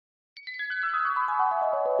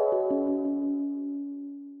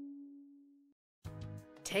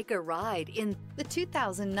Take a ride in the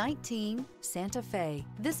 2019 Santa Fe.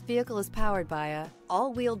 This vehicle is powered by a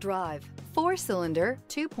all-wheel drive, 4-cylinder,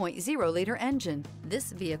 2.0-liter engine.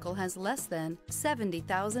 This vehicle has less than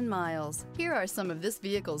 70,000 miles. Here are some of this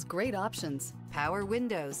vehicle's great options: power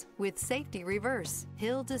windows with safety reverse,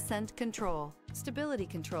 hill descent control, stability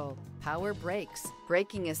control, power brakes,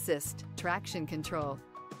 braking assist, traction control.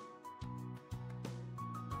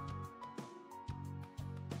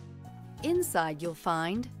 Inside you'll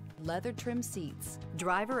find leather trim seats,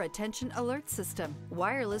 driver attention alert system,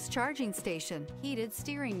 wireless charging station, heated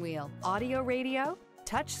steering wheel, audio radio,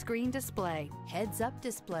 touchscreen display, heads-up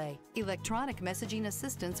display, electronic messaging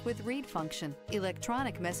assistance with read function,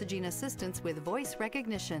 electronic messaging assistance with voice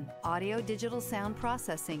recognition, audio digital sound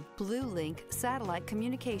processing, Blue-Link satellite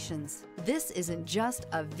communications. This isn't just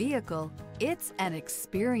a vehicle, it's an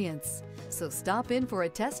experience. So stop in for a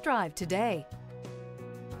test drive today.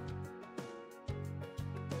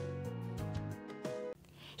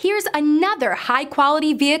 Here's another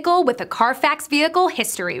high-quality vehicle with a Carfax Vehicle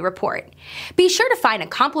History Report. Be sure to find a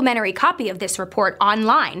complimentary copy of this report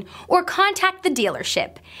online or contact the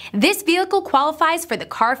dealership. This vehicle qualifies for the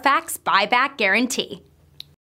Carfax Buyback Guarantee.